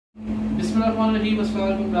Bismillahirrahmanirrahim.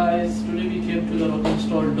 Assalamualaikum guys. Today we came to the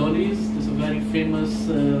Rawtenstall Dolly's. This is a very famous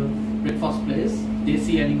breakfast place,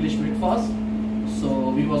 Desi and English breakfast.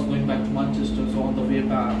 So we was going back to Manchester. So on the way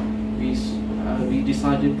back, we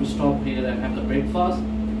decided to stop here and have the breakfast.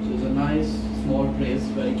 So it's a nice small place,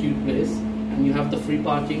 very cute place, and you have the free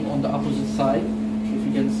parking on the opposite side. If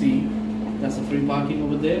you can see, that's a free parking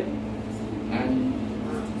over there. And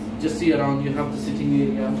just see around, you have the sitting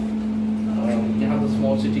area. You have the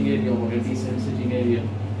small sitting area over here, decent sitting area.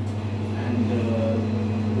 And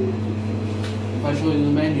if I show you the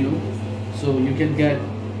menu, so you can get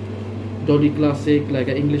Dolly Classic, like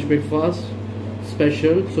an English breakfast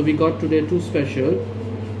special. So we got today two special: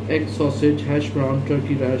 egg sausage, hash brown,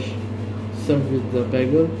 turkey rash, served with the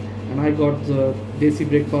bagel. And I got the Desi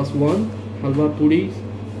breakfast one, halwa puri,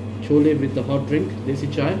 chole with the hot drink, Desi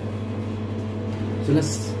chai. So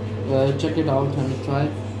let's check it out and try,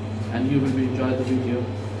 and you will enjoy the video.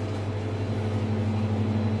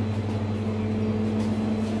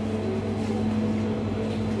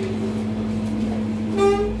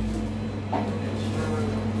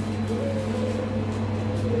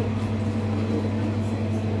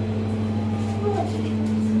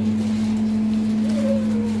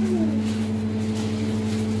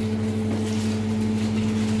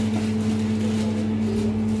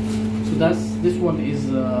 So this one is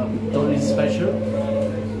Dolly's special.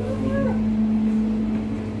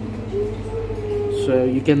 So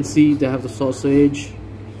you can see they have the sausage,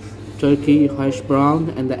 turkey, hash brown,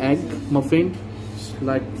 and the egg muffin. It's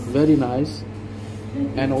like very nice.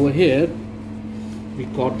 And over here we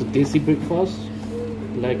got the Desi breakfast,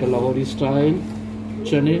 like a Lahori style,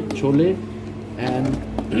 chane, chole, and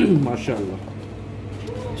mashallah.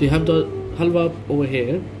 So you have the halwa over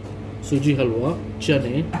here, suji halwa,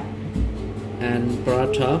 chane, and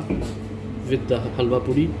paratha with the halwa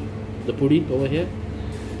puri, the puri over here.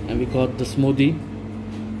 And we got the smoothie,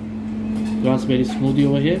 raspberry smoothie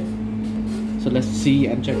over here. So let's see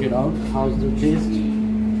and check it out. How's the taste?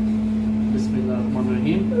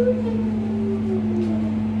 Bismillahirrahmanirrahim.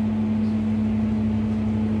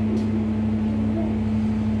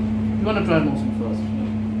 You wanna try Mosin first?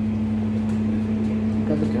 Look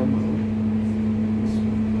at the camera.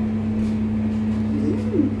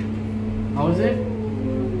 How is it?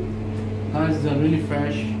 Guys, they're really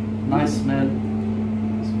fresh, nice smell.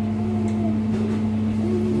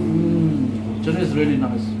 Chane is really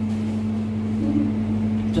nice.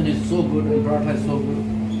 Chane is so good and paratha is so good.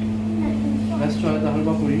 Let's try the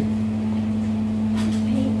halwa puri.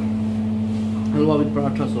 Halwa with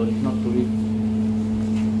paratha, sorry, not puri.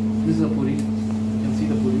 This is a puri. You can see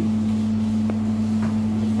the puri.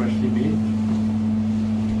 It's freshly made.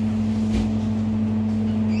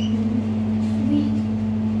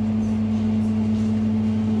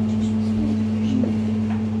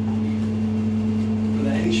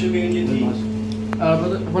 Sugar in your tea?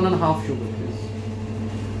 1.5 sugar, please.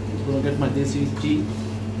 Just gonna get my Desi tea.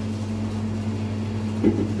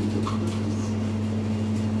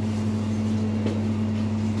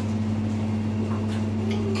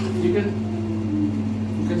 You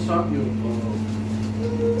can start your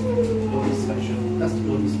Dolly special. That's the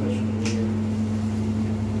Dolly special.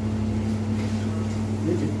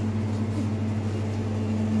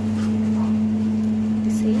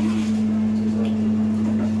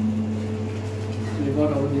 We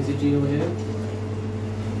got our Desi tea over here.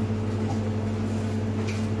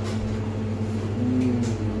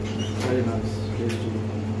 Very nice, tasty.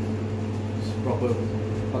 It's proper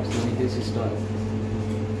Pakistani Desi style.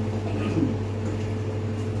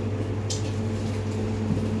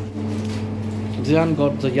 Zian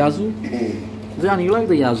got the Yazoo. Zian, you like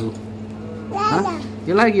the Yazoo? Huh?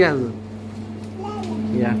 You like Yazoo?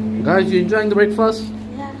 Yeah. Guys, you enjoying the breakfast?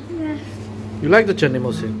 Yeah. You like the chane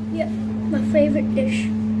mosin? Yeah. My favorite dish.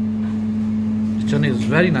 Chane is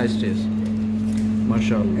very nice taste.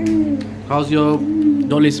 Mashallah. How's your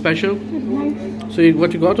Dolly special? So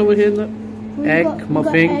what you got over here? Egg,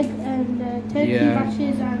 muffin. We got egg and turkey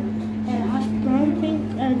rashes and hash brown thing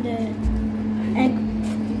and egg.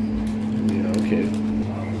 Yeah, okay.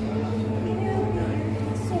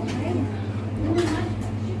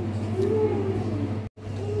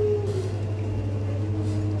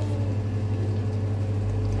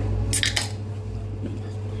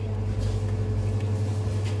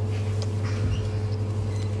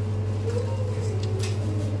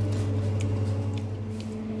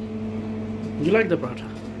 You like the paratha?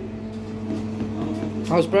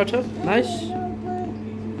 How's paratha? Nice?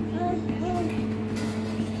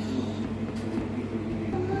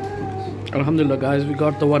 Alhamdulillah guys, we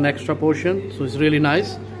got the one extra portion, so it's really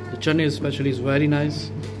nice. The chane especially is very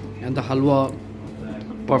nice, and the halwa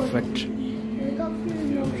perfect.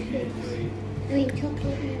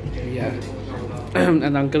 chocolate. Yeah.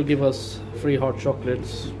 And uncle give us free hot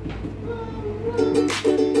chocolates.